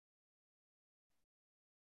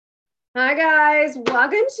Hi, guys.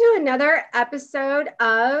 Welcome to another episode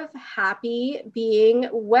of Happy Being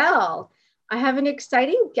Well. I have an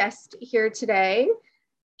exciting guest here today,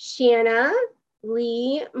 Shanna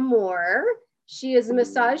Lee Moore. She is a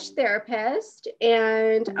massage therapist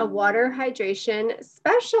and a water hydration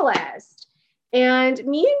specialist. And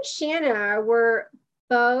me and Shanna were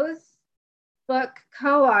both book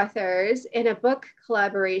co authors in a book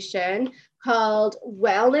collaboration called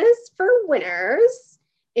Wellness for Winners.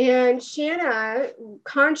 And Shanna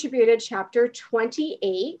contributed chapter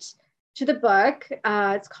 28 to the book.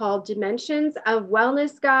 It's called Dimensions of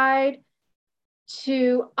Wellness Guide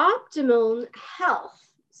to Optimal Health.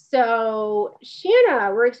 So,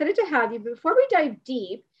 Shanna, we're excited to have you. Before we dive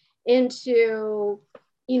deep into,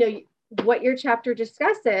 what your chapter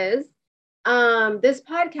discusses, this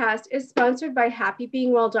podcast is sponsored by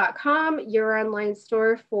happybeingwell.com, your online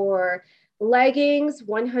store for leggings,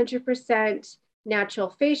 100% natural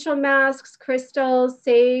facial masks, crystals,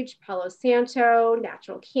 sage, Palo Santo,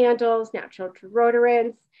 natural candles, natural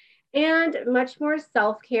deodorants, and much more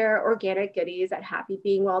self-care organic goodies at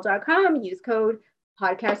happybeingwell.com. Use code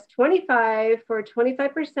podcast25 for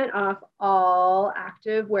 25% off all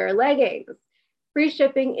active wear leggings. Free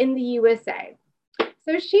shipping in the USA.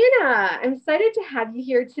 So Shanna, I'm excited to have you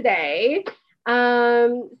here today.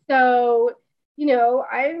 I'm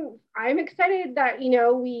excited that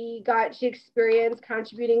we got to experience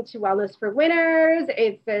contributing to Wellness for Winners.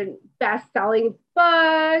 It's a best-selling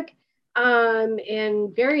book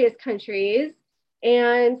in various countries,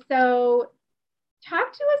 and so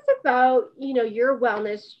talk to us about your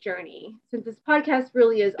wellness journey, since this podcast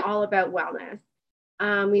really is all about wellness.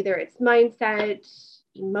 Either it's mindset,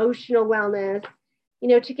 emotional wellness,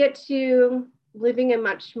 to get to living a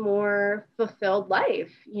much more fulfilled life,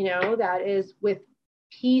 that is with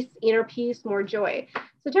peace, inner peace, more joy.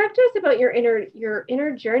 So talk to us about your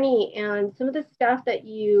inner journey and some of the stuff that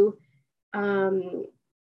you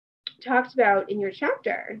talked about in your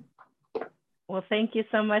chapter. Well, thank you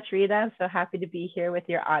so much, Rita. I'm so happy to be here with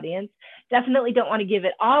your audience. Definitely don't want to give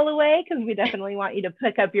it all away, because we definitely want you to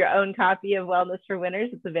pick up your own copy of Wellness for Winners.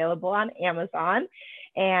 It's available on Amazon.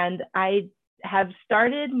 And I have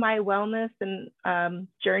started my wellness and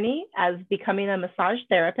journey as becoming a massage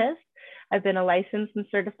therapist. I've been a licensed and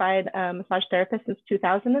certified massage therapist since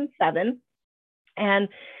 2007. And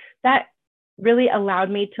that really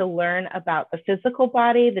allowed me to learn about the physical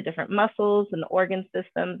body, the different muscles and organ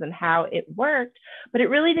systems and how it worked. But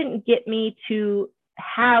it really didn't get me to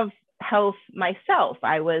have health myself.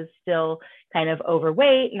 I was still kind of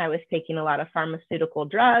overweight, and I was taking a lot of pharmaceutical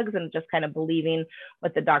drugs and just kind of believing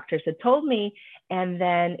what the doctors had told me. And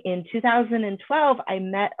then in 2012, I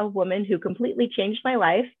met a woman who completely changed my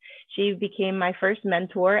life. She became my first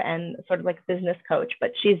mentor and sort of like business coach,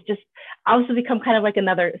 but she's just also become kind of like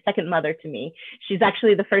another second mother to me. She's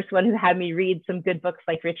actually the first one who had me read some good books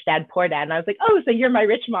like Rich Dad, Poor Dad. And I was like, oh, so you're my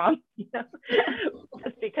rich mom, just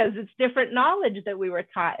because it's different knowledge that we were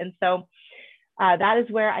taught. And so that is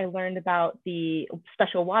where I learned about the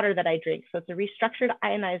special water that I drink. So it's a restructured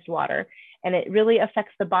ionized water, and it really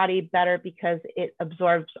affects the body better because it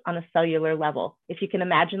absorbs on a cellular level. If you can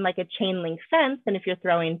imagine like a chain link fence, and if you're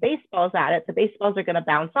throwing baseballs at it, the baseballs are going to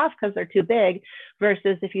bounce off because they're too big,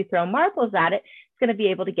 versus if you throw marbles at it, it's going to be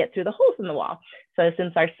able to get through the holes in the wall. So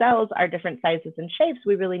since our cells are different sizes and shapes,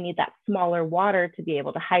 we really need that smaller water to be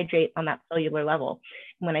able to hydrate on that cellular level.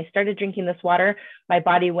 And when I started drinking this water, my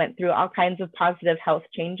body went through all kinds of positive health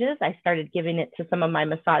changes. I started giving it to some of my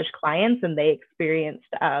massage clients, and they experienced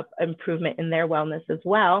improvement in their wellness as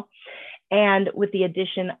well. And with the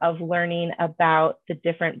addition of learning about the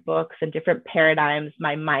different books and different paradigms,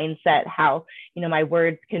 my mindset, how my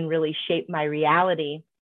words can really shape my reality,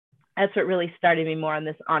 that's what really started me more on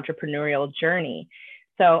this entrepreneurial journey.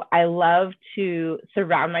 So I love to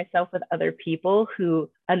surround myself with other people who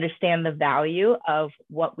understand the value of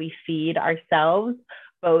what we feed ourselves,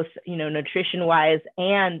 both nutrition wise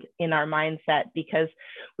and in our mindset, because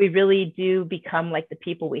we really do become like the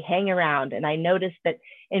people we hang around. And I noticed that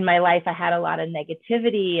in my life I had a lot of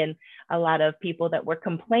negativity and a lot of people that were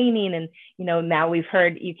complaining, and now we've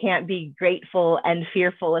heard you can't be grateful and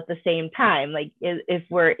fearful at the same time. Like if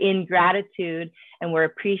we're in gratitude and we're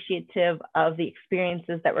appreciative of the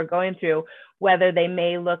experiences that we're going through, whether they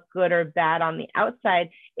may look good or bad on the outside,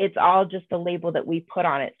 it's all just a label that we put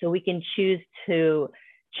on it. So we can choose to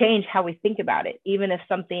change how we think about it. Even if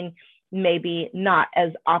something maybe not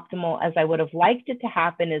as optimal as I would have liked it to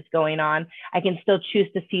happen is going on, I can still choose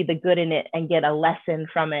to see the good in it and get a lesson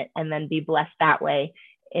from it, and then be blessed that way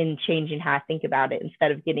in changing how I think about it,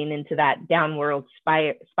 instead of getting into that downward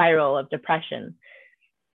spiral of depression.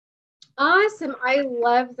 Awesome. I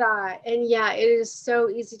love that. And yeah, it is so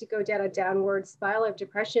easy to go down a downward spiral of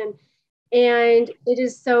depression. And it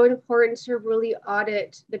is so important to really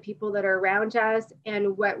audit the people that are around us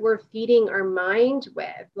and what we're feeding our mind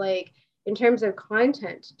with, like in terms of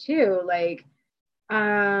content too, like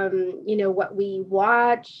what we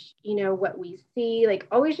watch, what we see, like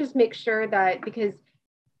always just make sure that because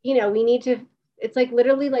we need to, it's like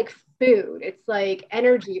literally like food. It's like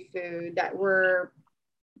energy food that we're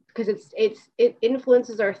because it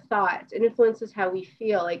influences our thoughts, it influences how we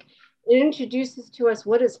feel, like it introduces to us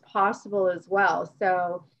what is possible as well.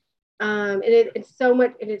 So it's so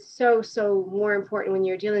much, and it's so more important when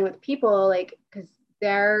you're dealing with people, like because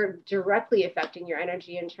they're directly affecting your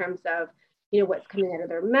energy in terms of what's coming out of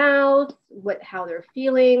their mouths, how they're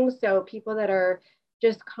feeling. So people that are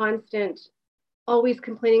just constant, always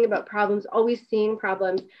complaining about problems, always seeing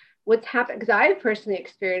problems, what's happened, because I've personally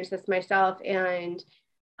experienced this myself. And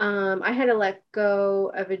I had to let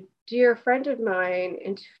go of a dear friend of mine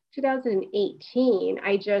in 2018.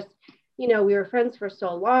 I just, we were friends for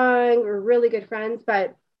so long, we were really good friends,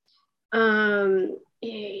 but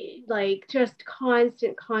like just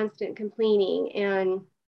constant complaining. And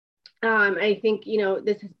I think,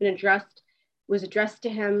 this has been was addressed to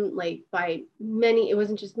him like by many, it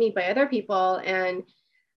wasn't just me, by other people. And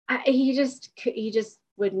he just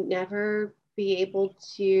would never be able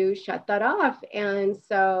to shut that off. And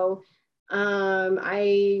so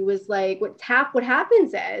I was like, what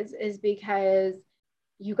happens is because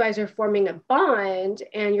you guys are forming a bond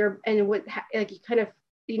and like you kind of,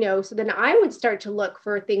 so then I would start to look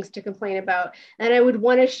for things to complain about, and I would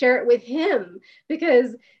want to share it with him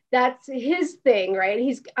because that's his thing, right?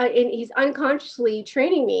 He's unconsciously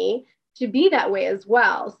training me to be that way as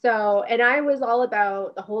well. So, and I was all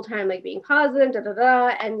about the whole time, like being positive, da, da, da.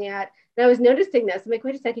 And I was noticing this. I'm like,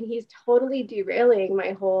 wait a second, he's totally derailing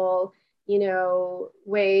my whole,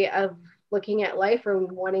 way of looking at life or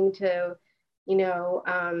wanting to, you know,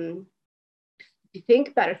 um,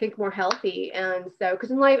 think better, think more healthy. And so,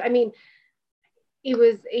 because in life, I mean, it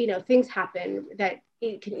was, things happen that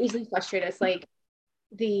it can easily frustrate us. Like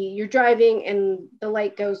you're driving and the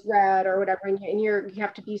light goes red or whatever, and you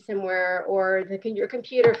have to be somewhere, or your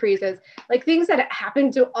computer freezes, like things that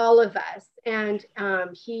happen to all of us. And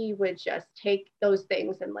he would just take those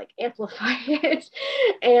things and like amplify it,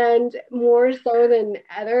 and more so than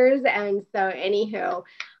others. And so, anywho,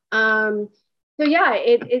 so yeah,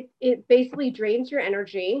 it basically drains your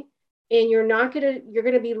energy, and you're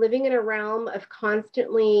gonna be living in a realm of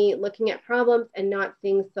constantly looking at problems and not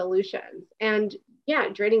seeing solutions. And yeah,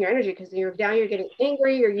 draining your energy because you're getting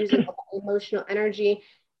angry, you're using emotional energy,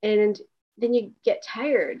 and then you get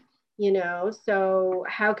tired. So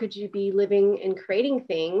how could you be living and creating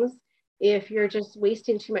things if you're just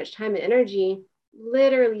wasting too much time and energy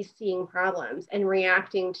literally seeing problems and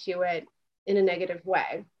reacting to it in a negative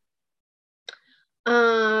way?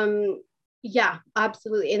 Yeah,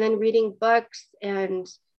 absolutely. And then reading books, and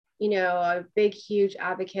a big huge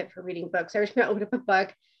advocate for reading books. Every time I open up a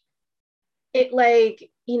book, it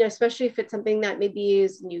like, especially if it's something that maybe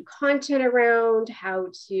is new content around how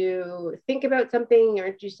to think about something or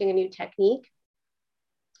introducing a new technique,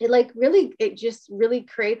 it just really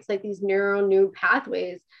creates like these new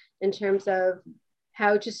pathways in terms of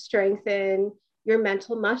how to strengthen your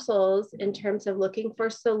mental muscles in terms of looking for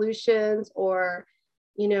solutions, or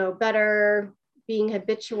better being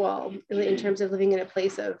habitual in terms of living in a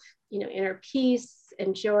place of inner peace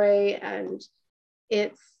and joy. And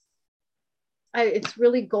it's it's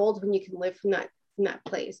really gold when you can live from that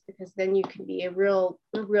place, because then you can be a real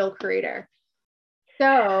creator.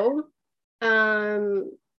 So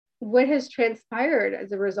what has transpired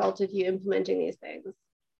as a result of you implementing these things?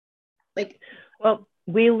 Well,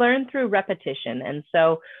 we learn through repetition. And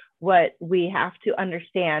so what we have to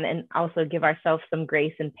understand and also give ourselves some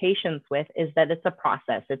grace and patience with is that it's a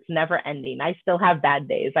process. It's never ending. I still have bad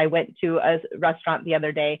days. I went to a restaurant the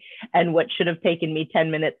other day, and what should have taken me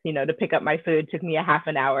 10 minutes, to pick up my food took me a half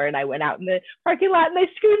an hour. And I went out in the parking lot and I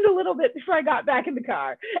screamed a little bit before I got back in the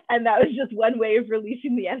car. And that was just one way of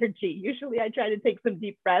releasing the energy. Usually I try to take some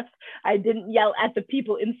deep breaths. I didn't yell at the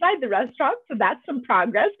people inside the restaurant. So that's some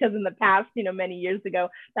progress, because in the past, many years ago,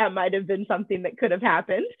 that might have been something that could have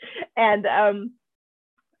happened. And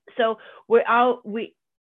so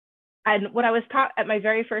and what I was taught at my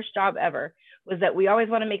very first job ever was that we always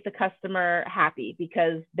want to make the customer happy,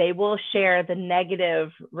 because they will share the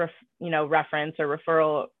negative, reference or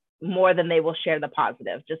referral more than they will share the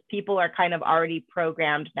positive. Just people are kind of already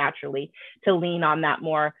programmed naturally to lean on that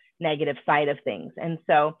more negative side of things. And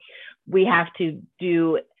so we have to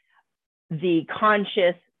do the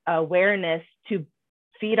conscious awareness to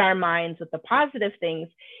feed our minds with the positive things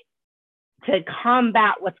to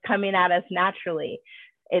combat what's coming at us naturally.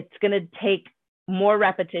 It's going to take more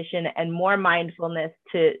repetition and more mindfulness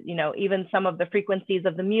to, you know, even some of the frequencies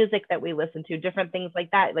of the music that we listen to, different things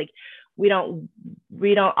like that. Like we don't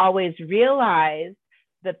always realize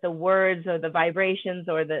that the words or the vibrations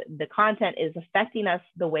or the content is affecting us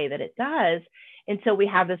the way that it does until we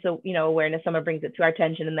have this, you know, awareness. Someone brings it to our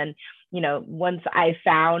attention. And then, you know, once I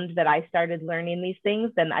found that I started learning these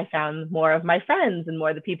things, then I found more of my friends and more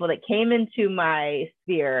of the people that came into my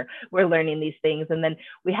sphere were learning these things. And then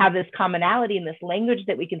we have this commonality in this language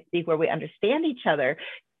that we can speak where we understand each other.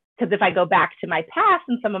 Because if I go back to my past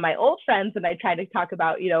and some of my old friends and I try to talk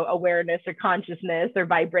about, you know, awareness or consciousness or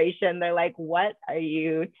vibration, they're like, what are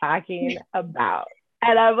you talking about?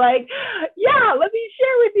 And I'm like, yeah, let me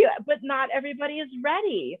share with you. But not everybody is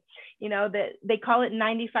ready. You know, that they call it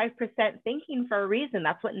 95% thinking for a reason.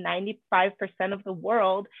 That's what 95% of the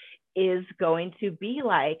world is going to be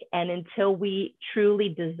like. And until we truly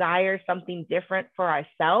desire something different for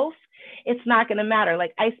ourselves, it's not going to matter.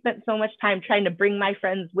 Like I spent so much time trying to bring my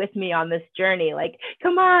friends with me on this journey. Like,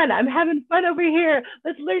 come on, I'm having fun over here.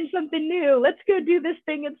 Let's learn something new. Let's go do this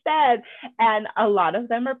thing instead. And a lot of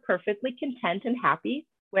them are perfectly content and happy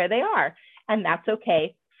where they are. And that's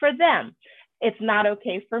okay for them. It's not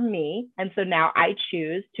okay for me. And so now I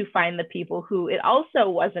choose to find the people who it also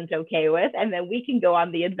wasn't okay with. And then we can go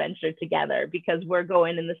on the adventure together because we're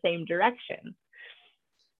going in the same direction.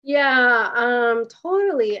 Yeah,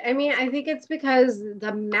 totally. I mean, I think it's because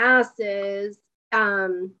the masses,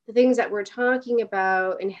 the things that we're talking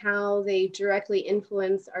about and how they directly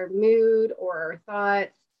influence our mood or our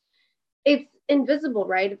thoughts, it's invisible,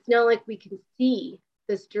 right? It's not like we can see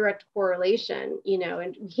this direct correlation, you know,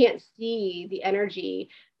 and we can't see the energy,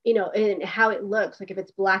 you know, and how it looks like if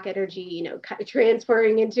it's black energy, you know, kind of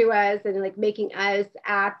transferring into us and like making us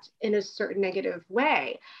act in a certain negative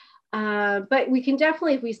way. But we can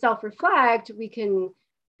definitely, if we self-reflect, we can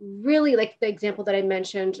really, like the example that I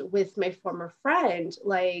mentioned with my former friend,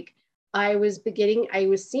 like I was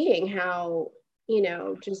seeing how, you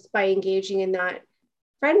know, just by engaging in that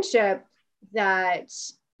friendship, that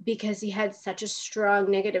because he had such a strong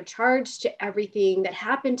negative charge to everything that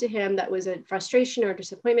happened to him that was a frustration or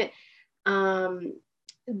disappointment,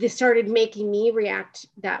 this started making me react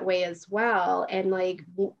that way as well. And like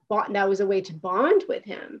that was a way to bond with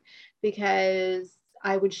him because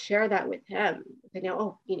I would share that with him. You know,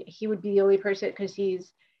 oh, you know, he would be the only person because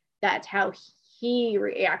that's how he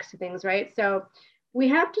reacts to things, right? So we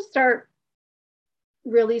have to start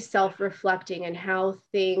really self-reflecting on how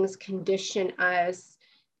things condition us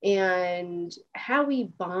and how we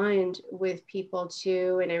bond with people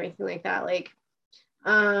too and everything like that. Like,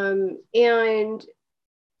 and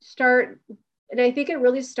start, and I think it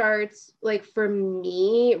really starts, like for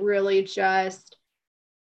me, really just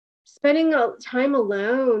spending time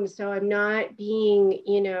alone so I'm not being,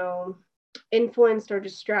 you know, influenced or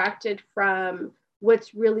distracted from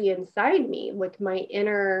what's really inside me, like my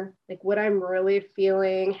inner, like what I'm really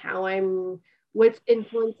feeling, what's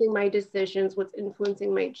influencing my decisions, what's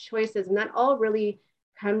influencing my choices. And that all really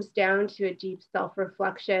comes down to a deep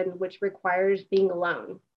self-reflection, which requires being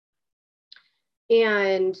alone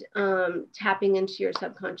and tapping into your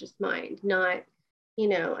subconscious mind, not, you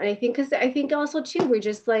know, and I think also too, we're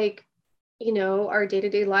just like, you know, our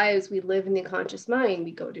day-to-day lives, we live in the conscious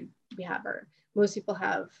mind. Most people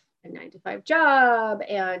have a 9 to 5 job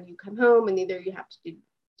and you come home and either you have to do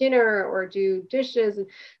dinner or do dishes. And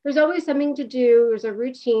there's always something to do. There's a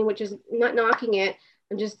routine, which is not knocking it.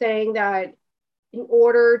 I'm just saying that in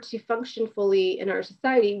order to function fully in our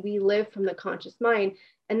society, we live from the conscious mind.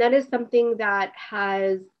 And that is something that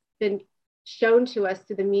has been shown to us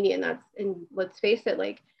through the media. And let's face it,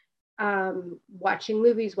 like watching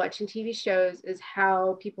movies, watching TV shows is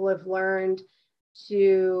how people have learned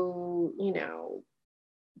to, you know,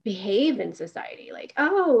 behave in society. Like,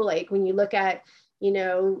 oh, like when you look at, you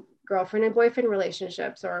know, girlfriend and boyfriend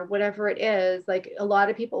relationships or whatever it is, like a lot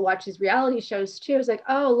of people watch these reality shows too. It's like,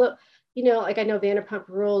 oh, look, you know, like I know Vanderpump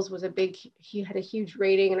Rules he had a huge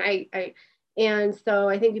rating, and so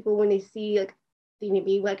I think people, when they see like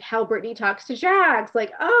maybe like how Brittany talks to Jax,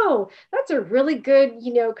 like, oh, that's a really good,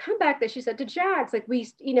 you know, comeback that she said to Jax. Like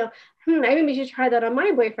you know, I maybe should try that on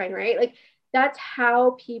my boyfriend, right? Like that's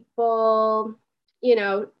how people, you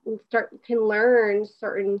know, can learn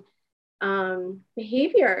certain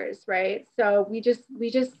behaviors, right? So we just,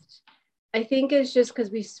 I think it's just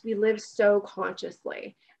because we live so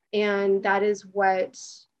consciously, and that is what,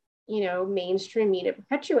 you know, mainstream media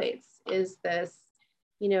perpetuates, is this,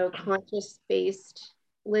 you know, conscious based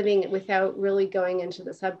living without really going into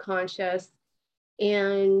the subconscious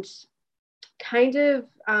and kind of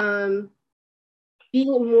being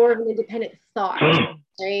more of an independent thought,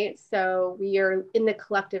 right? So we are in the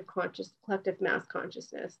collective mass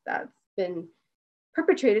consciousness that's been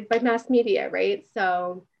perpetrated by mass media, right?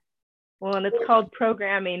 So, well, and it's called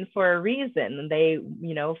programming for a reason. They,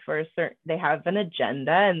 they have an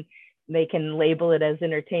agenda, and they can label it as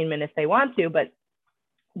entertainment if they want to, but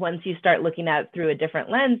once you start looking at it through a different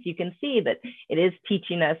lens, you can see that it is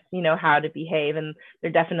teaching us, how to behave. And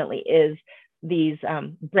there definitely is these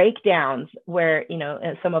breakdowns where,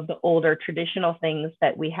 some of the older traditional things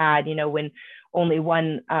that we had, when only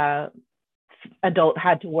one adult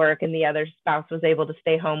had to work and the other spouse was able to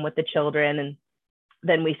stay home with the children. And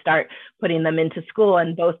then we start putting them into school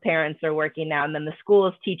and both parents are working now, and then the school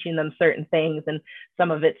is teaching them certain things, and some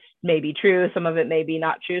of it's maybe true, some of it may be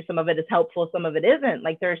not true, some of it is helpful, some of it isn't.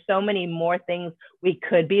 Like, there are so many more things we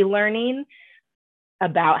could be learning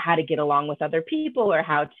about how to get along with other people, or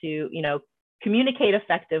how to communicate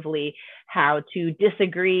effectively, how to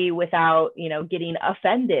disagree without getting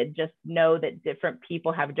offended. Just know that different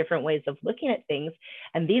people have different ways of looking at things,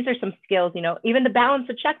 and these are some skills. Even to balance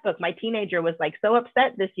a checkbook, my teenager was like so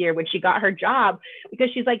upset this year when she got her job, because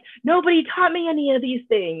she's like, nobody taught me any of these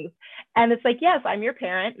things. And it's like, yes, I'm your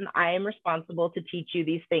parent and I am responsible to teach you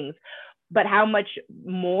these things, but how much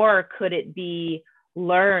more could it be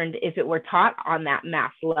learned if it were taught on that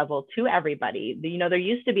mass level to everybody? There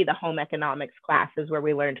used to be the home economics classes where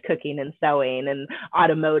we learned cooking and sewing and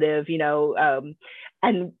automotive,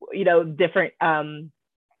 and different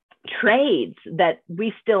trades that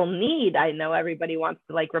we still need. I know everybody wants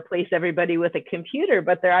to replace everybody with a computer,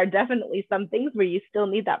 but there are definitely some things where you still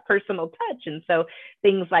need that personal touch. And so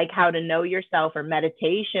things like how to know yourself, or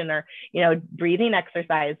meditation, or breathing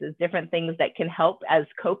exercises, different things that can help as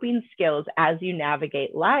coping skills as you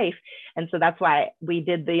navigate life. And so that's why we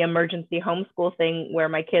did the emergency homeschool thing where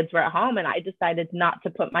my kids were at home, and I decided not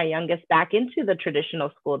to put my youngest back into the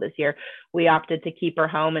traditional school this year. We opted to keep her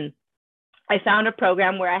home, and I found a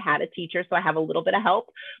program where I had a teacher, so I have a little bit of help,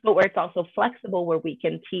 but where it's also flexible, where we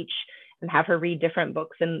can teach and have her read different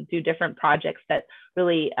books and do different projects that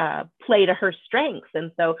really play to her strengths.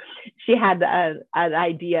 And so she had an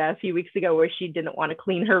idea a few weeks ago where she didn't want to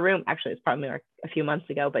clean her room. Actually, it's probably a few months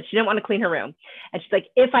ago, but she didn't want to clean her room. And she's like,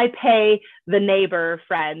 if I pay the neighbor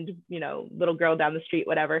friend, little girl down the street,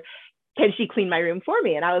 whatever, can she clean my room for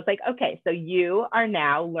me? And I was like, okay, so you are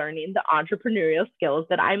now learning the entrepreneurial skills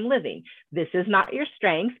that I'm living. This is not your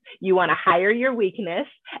strength. You want to hire your weakness,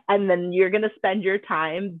 and then you're going to spend your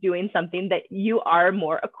time doing something that you are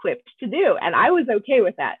more equipped to do. And I was okay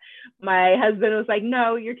with that. My husband was like,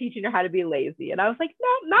 no, you're teaching her how to be lazy. And I was like,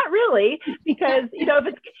 no, not really, because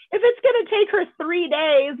if it's going to take her 3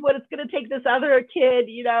 days, what it's going to take this other kid,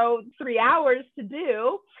 3 hours to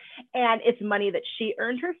do. And it's money that she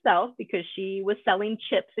earned herself because she was selling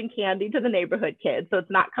chips and candy to the neighborhood kids. So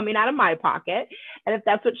it's not coming out of my pocket. And if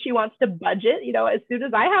that's what she wants to budget, as soon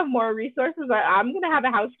as I have more resources, I'm going to have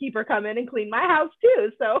a housekeeper come in and clean my house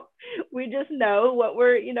too. So we just know what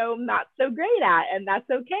we're, not so great at, and that's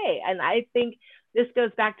okay. And I think this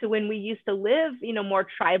goes back to when we used to live, more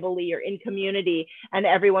tribally or in community, and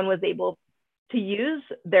everyone was able to use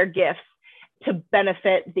their gifts to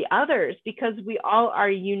benefit the others, because we all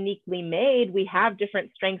are uniquely made. We have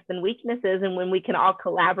different strengths and weaknesses. And when we can all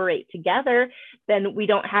collaborate together, then we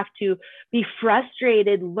don't have to be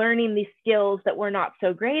frustrated learning these skills that we're not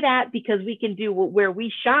so great at, because we can do where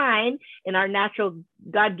we shine in our natural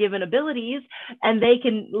God-given abilities, and they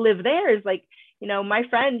can live theirs. Like, my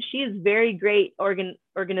friend, she is very great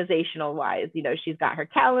organizational wise. She's got her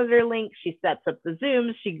calendar linked, she sets up the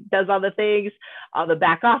Zooms, she does all the things, all the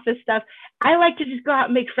back office stuff. I like to just go out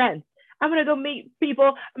and make friends. I'm going to go meet people.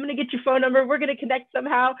 I'm going to get your phone number. We're going to connect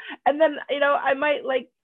somehow. And then, I might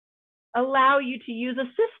allow you to use a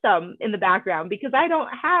system in the background, because I don't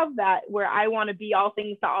have that where I want to be all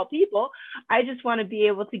things to all people. I just want to be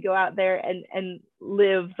able to go out there and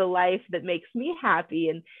live the life that makes me happy,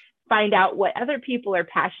 and find out what other people are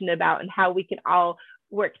passionate about and how we can all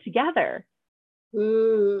work together.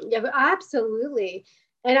 Yeah, but absolutely.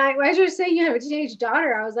 And as you were saying you have a teenage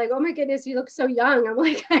daughter, I was like, oh my goodness, you look so young. I'm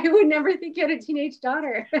like, I would never think you had a teenage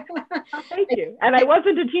daughter. Oh, thank you. And I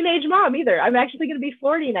wasn't a teenage mom either. I'm actually going to be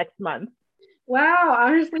 40 next month. Wow,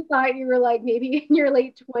 I honestly thought you were maybe in your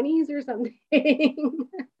late 20s or something.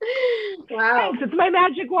 Wow. Thanks. It's my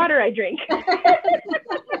magic water I drink.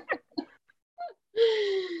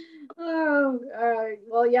 Oh,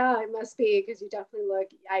 well, yeah, it must be, because you definitely look,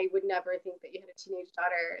 I would never think that you had a teenage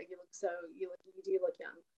daughter. You do look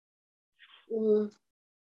young.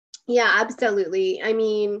 Yeah, absolutely. I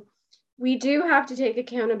mean, we do have to take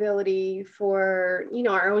accountability for,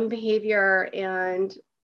 our own behavior and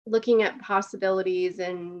looking at possibilities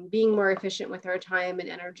and being more efficient with our time and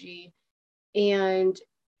energy, and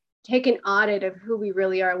take an audit of who we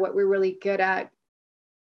really are, what we're really good at.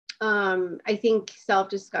 I think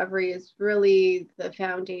self-discovery is really the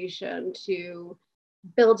foundation to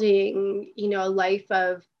building, a life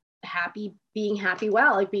of being happy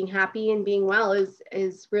well. Like being happy and being well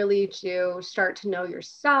is really to start to know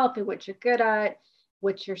yourself and what you're good at,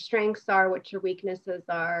 what your strengths are, what your weaknesses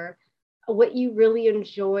are, what you really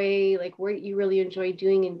enjoy, like what you really enjoy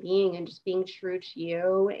doing and being, and just being true to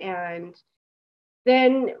you. And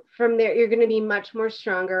then from there, you're going to be much more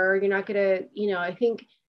stronger. You're not going to, I think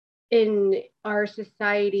in our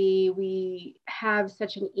society, we have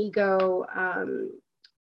such an ego.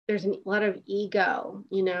 There's a lot of ego,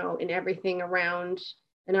 in everything around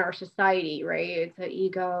in our society, right? It's an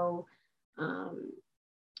ego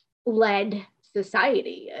led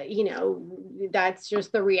society. That's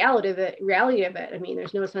just the reality of it. I mean,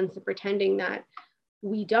 there's no sense of pretending that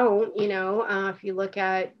we don't. If you look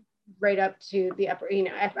at right up to the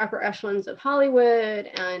upper echelons of Hollywood,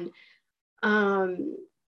 and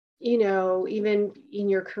even in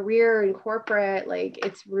your career in corporate, like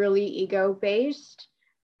it's really ego based,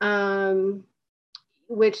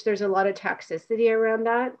 which there's a lot of toxicity around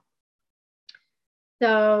that.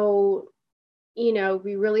 So,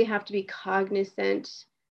 we really have to be cognizant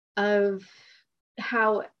of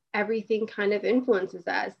how everything kind of influences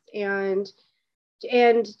us, and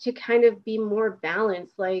to kind of be more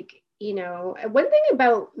balanced. Like, one thing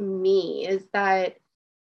about me is that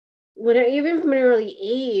even from an early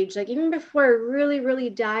age, like even before I really, really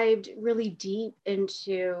dived really deep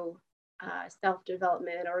into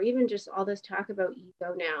self-development, or even just all this talk about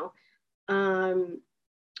ego now,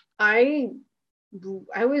 I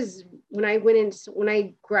was, when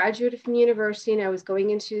I graduated from university and I was going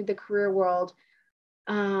into the career world,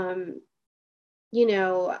 I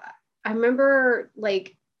remember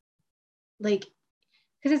like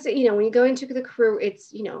because it's, when you go into the career,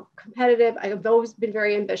 it's, competitive. I've always been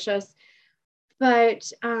very ambitious,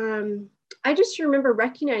 but I just remember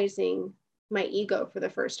recognizing my ego for the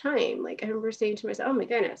first time. Like I remember saying to myself, "Oh my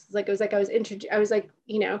goodness!" It was like I was introduced. I was like,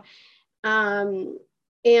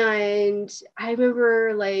 and I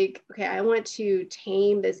remember like, okay, I want to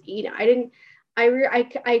tame this ego. I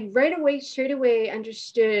right away, straight away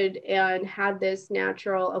understood and had this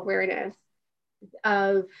natural awareness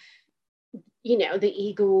of, the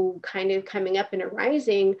ego kind of coming up and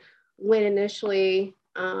arising when initially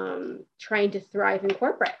trying to thrive in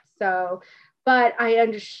corporate. So, but I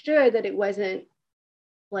understood that it wasn't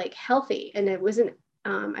like healthy, and it wasn't,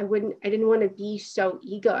 I didn't want to be so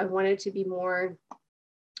ego. I wanted to be more,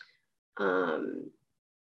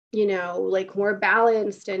 like more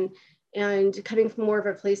balanced, and coming from more of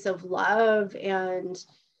a place of love. And,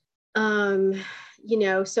 so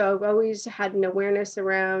I've always had an awareness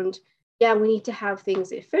around, yeah, we need to have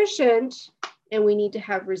things efficient and we need to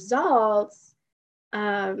have results.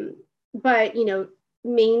 But,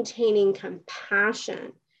 maintaining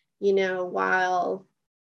compassion, while,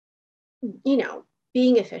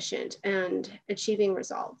 being efficient and achieving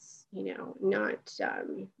results, not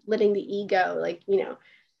letting the ego, like,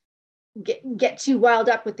 get too wild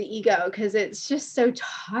up with the ego, because it's just so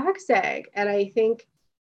toxic. And I think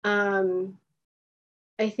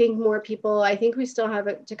more people, I think we still have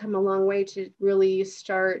it to come a long way to really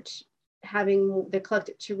start having the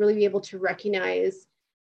collective, to really be able to recognize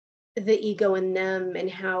the ego in them and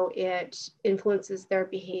how it influences their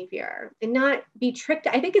behavior, and not be tricked.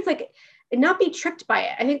 I think it's like, and not be tricked by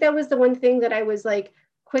it. I think that was the one thing that I was like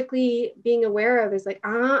quickly being aware of, is like,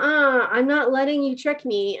 I'm not letting you trick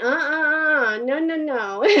me. No.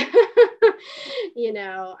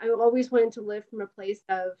 I always wanted to live from a place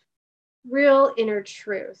of real inner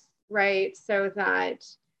truth, right? So that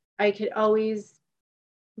I could always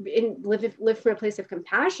live from a place of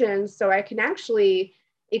compassion, so I can actually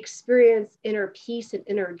experience inner peace and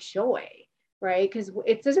inner joy, right? Because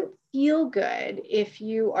it doesn't feel good if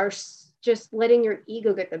you are just letting your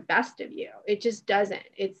ego get the best of you. It just doesn't.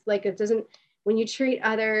 It's like, it doesn't, when you treat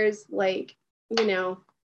others like,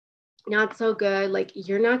 not so good, like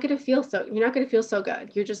you're not going to feel so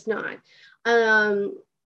good. You're just not.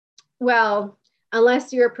 Well,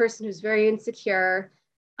 unless you're a person who's very insecure,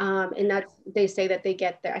 and they say that they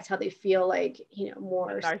get there. That's how they feel like,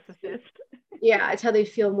 more a narcissist. Yeah, it's how they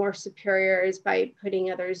feel more superior, is by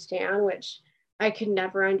putting others down, which I could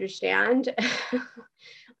never understand.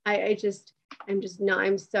 I'm just not,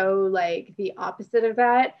 I'm so like the opposite of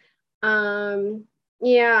that.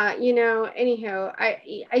 Yeah, anyhow,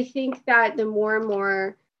 I think that the more and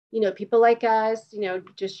more people like us,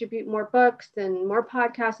 distribute more books and more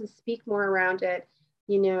podcasts and speak more around it,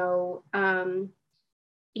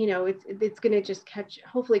 it's going to just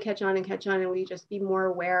hopefully catch on, and we just be more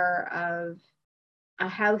aware of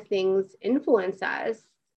how things influence us,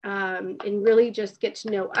 and really just get to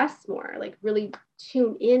know us more, like really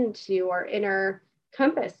tune into our inner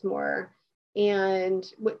compass more,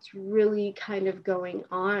 and what's really kind of going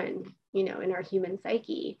on, in our human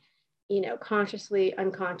psyche, consciously,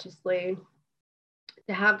 unconsciously,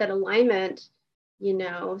 to have that alignment,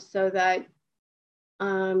 so that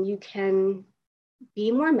you can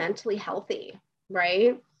be more mentally healthy,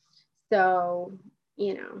 right? So,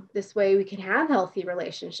 this way we can have healthy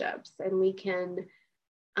relationships, and we can,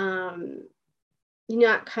 I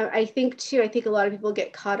think a lot of people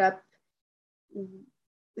get caught up.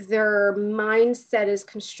 Their mindset is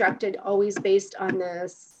constructed always based on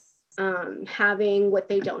this, having what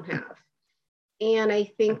they don't have. And I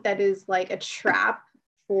think that is like a trap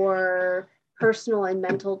for personal and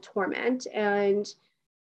mental torment. And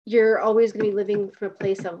you're always going to be living from a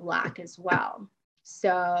place of lack as well.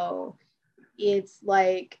 So it's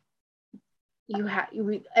like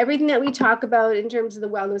everything that we talk about in terms of the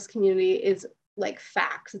wellness community is like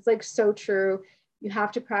facts. It's like so true. You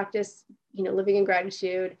have to practice, living in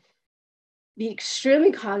gratitude, be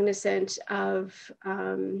extremely cognizant of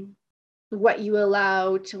what you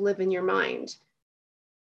allow to live in your mind.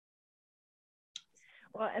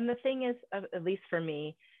 Well, and the thing is, at least for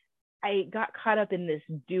me, I got caught up in this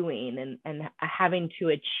doing and having to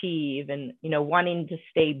achieve and, wanting to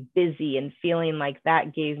stay busy and feeling like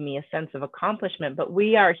that gave me a sense of accomplishment. But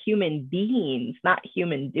we are human beings, not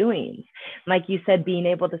human doings. Like you said, being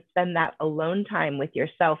able to spend that alone time with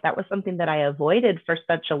yourself, that was something that I avoided for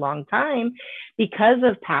such a long time because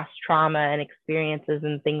of past trauma and experiences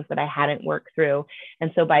and things that I hadn't worked through.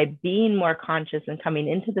 And so by being more conscious and coming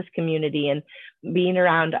into this community and being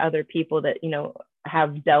around other people that,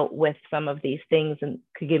 have dealt with some of these things and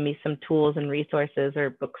could give me some tools and resources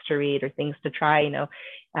or books to read or things to try,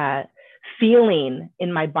 feeling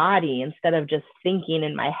in my body instead of just thinking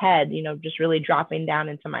in my head, just really dropping down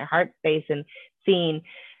into my heart space and seeing,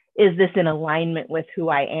 is this in alignment with who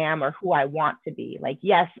I am or who I want to be? Like,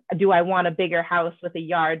 yes, do I want a bigger house with a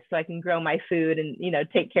yard so I can grow my food and,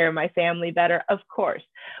 take care of my family better? Of course.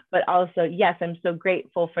 But also, yes, I'm so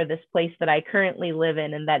grateful for this place that I currently live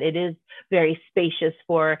in and that it is very spacious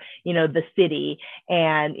for, the city,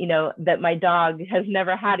 and, that my dog has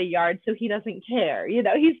never had a yard, so he doesn't care.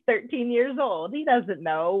 He's 13 years old. He doesn't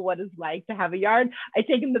know what it's like to have a yard. I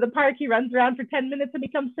take him to the park. He runs around for 10 minutes and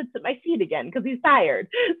he comes sits at my feet again because he's tired.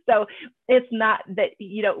 So it's not that,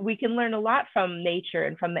 we can learn a lot from nature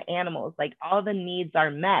and from the animals, like all the needs are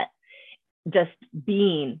met just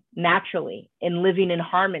being naturally and living in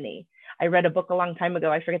harmony. I read a book a long time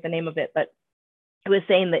ago, I forget the name of it, but it was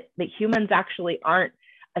saying that humans actually aren't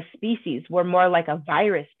a species. We're more like a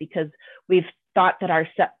virus because we've thought that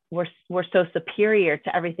we're so superior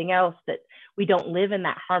to everything else that we don't live in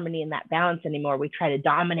that harmony and that balance anymore. We try to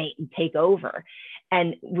dominate and take over.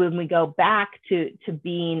 And when we go back to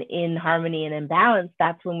being in harmony and in balance,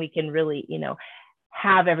 that's when we can really,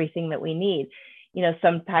 have everything that we need.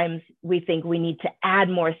 Sometimes we think we need to add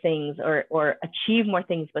more things or achieve more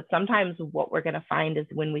things, but sometimes what we're going to find is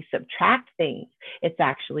when we subtract things, it's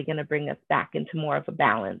actually going to bring us back into more of a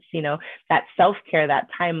balance. That self-care, that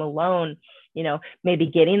time alone, maybe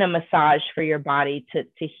getting a massage for your body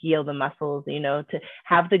to heal the muscles, to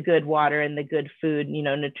have the good water and the good food,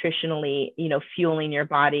 nutritionally, fueling your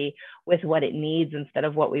body with what it needs instead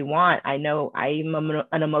of what we want. I know I'm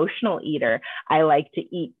an emotional eater. I like to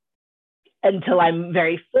eat until I'm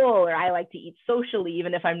very full, or I like to eat socially,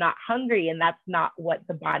 even if I'm not hungry. And that's not what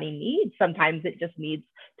the body needs. Sometimes it just needs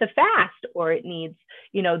to fast, or it needs,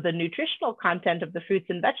 the nutritional content of the fruits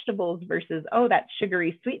and vegetables versus, oh, that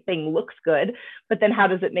sugary sweet thing looks good, but then how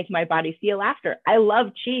does it make my body feel after? I love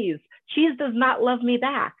cheese. Cheese does not love me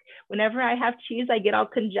back. Whenever I have cheese, I get all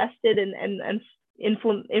congested and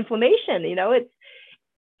inflammation.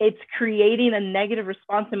 It's creating a negative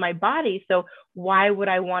response in my body. So why would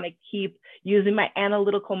I want to keep using my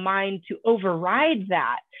analytical mind to override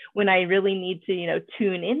that when I really need to,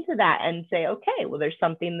 tune into that and say, okay, well, there's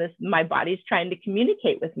something my body's trying to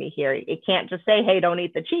communicate with me here. It can't just say, hey, don't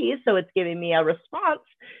eat the cheese. So it's giving me a response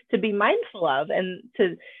to be mindful of and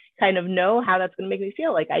to kind of know how that's going to make me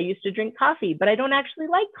feel. Like I used to drink coffee, but I don't actually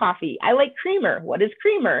like coffee. I like creamer. What is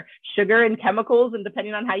creamer? Sugar and chemicals, and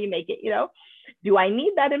depending on how you make it, do I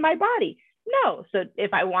need that in my body? No. So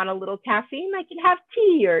if I want a little caffeine, I can have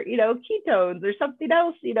tea or, ketones or something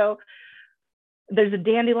else. There's a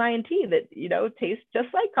dandelion tea that, tastes just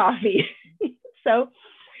like coffee. So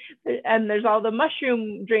and there's all the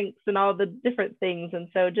mushroom drinks and all the different things. And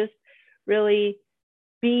so just really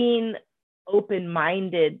being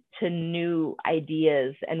open-minded to new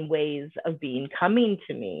ideas and ways of being coming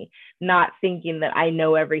to me, not thinking that I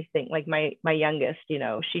know everything. Like my youngest,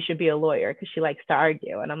 she should be a lawyer because she likes to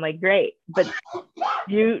argue. And I'm like, great, but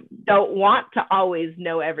you don't want to always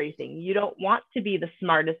know everything. You don't want to be the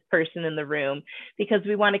smartest person in the room, because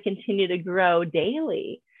we want to continue to grow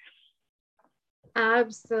daily.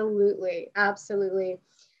 Absolutely. Absolutely.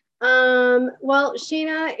 Well,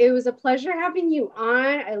 Sheena, it was a pleasure having you on.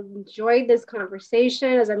 I enjoyed this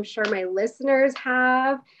conversation, as I'm sure my listeners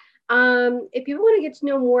have. If people want to get to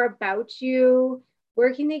know more about you,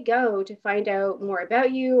 where can they go to find out more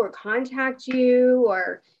about you or contact you,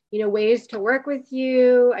 or, ways to work with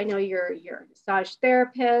you? I know you're a massage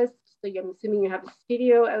therapist, so I'm assuming you have a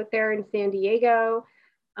studio out there in San Diego,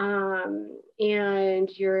 and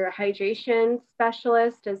you're a hydration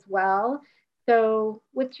specialist as well. So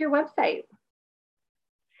what's your website?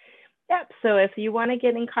 Yep. So if you want to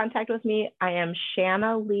get in contact with me, I am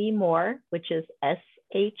Shanna Lee Moore, which is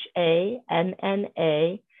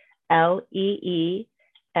ShannaleeMoore.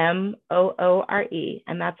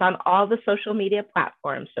 And that's on all the social media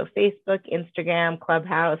platforms. So Facebook, Instagram,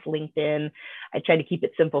 Clubhouse, LinkedIn. I try to keep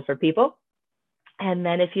it simple for people. And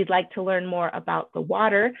then if you'd like to learn more about the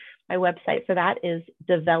water, my website for that is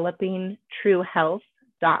developingtruehealth.com.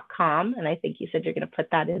 And I think you said you're going to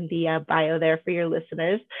put that in the bio there for your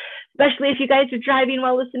listeners, especially if you guys are driving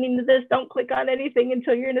while listening to this. Don't click on anything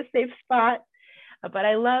until you're in a safe spot. But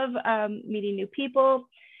I love meeting new people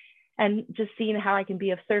and just seeing how I can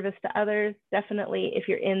be of service to others. Definitely, if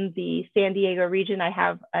you're in the San Diego region, I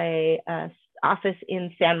have a office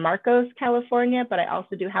in San Marcos, California, but I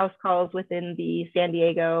also do house calls within the San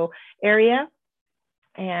Diego area.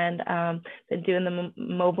 And been doing the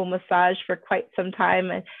mobile massage for quite some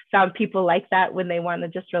time. I found people like that when they want to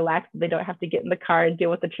just relax. They don't have to get in the car and deal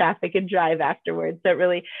with the traffic and drive afterwards. So it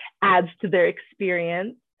really adds to their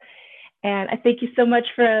experience. And I thank you so much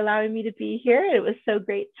for allowing me to be here. It was so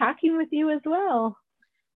great talking with you as well.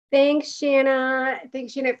 Thanks, Shanna.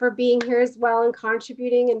 Thanks, Shanna, for being here as well and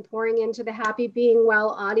contributing and pouring into the Happy Being Well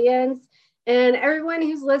audience. And everyone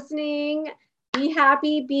who's listening, be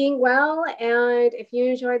happy being well. And if you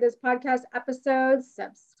enjoyed this podcast episode,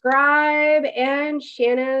 subscribe, and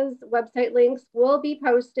Shanna's website links will be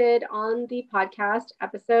posted on the podcast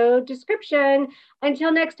episode description.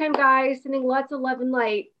 Until next time, guys, sending lots of love and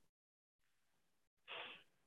light.